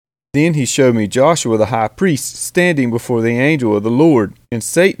Then he showed me Joshua the high priest standing before the angel of the Lord, and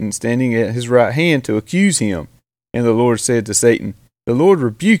Satan standing at his right hand to accuse him. And the Lord said to Satan, The Lord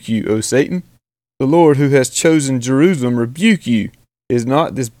rebuke you, O Satan. The Lord who has chosen Jerusalem rebuke you. Is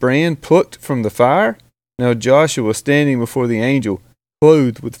not this brand plucked from the fire? Now Joshua was standing before the angel,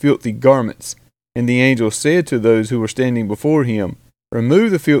 clothed with filthy garments. And the angel said to those who were standing before him,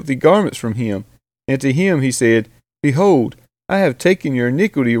 Remove the filthy garments from him. And to him he said, Behold, I have taken your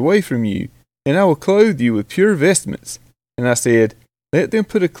iniquity away from you, and I will clothe you with pure vestments. And I said, Let them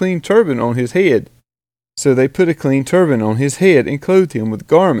put a clean turban on his head. So they put a clean turban on his head and clothed him with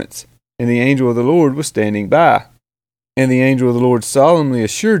garments. And the angel of the Lord was standing by. And the angel of the Lord solemnly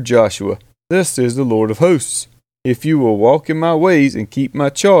assured Joshua, Thus says the Lord of hosts, If you will walk in my ways and keep my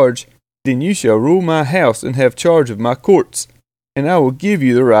charge, then you shall rule my house and have charge of my courts. And I will give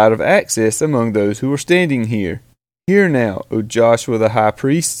you the right of access among those who are standing here. Hear now, O Joshua the high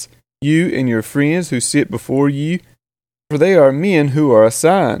priest, you and your friends who sit before you, for they are men who are a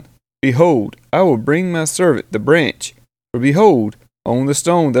sign. Behold, I will bring my servant the branch. For behold, on the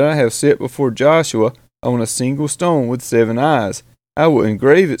stone that I have set before Joshua, on a single stone with 7 eyes, I will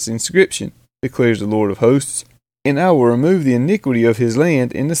engrave its inscription, declares the Lord of hosts, and I will remove the iniquity of his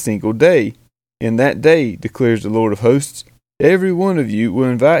land in a single day. In that day, declares the Lord of hosts, every one of you will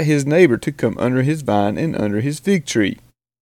invite his neighbor to come under his vine and under his fig tree.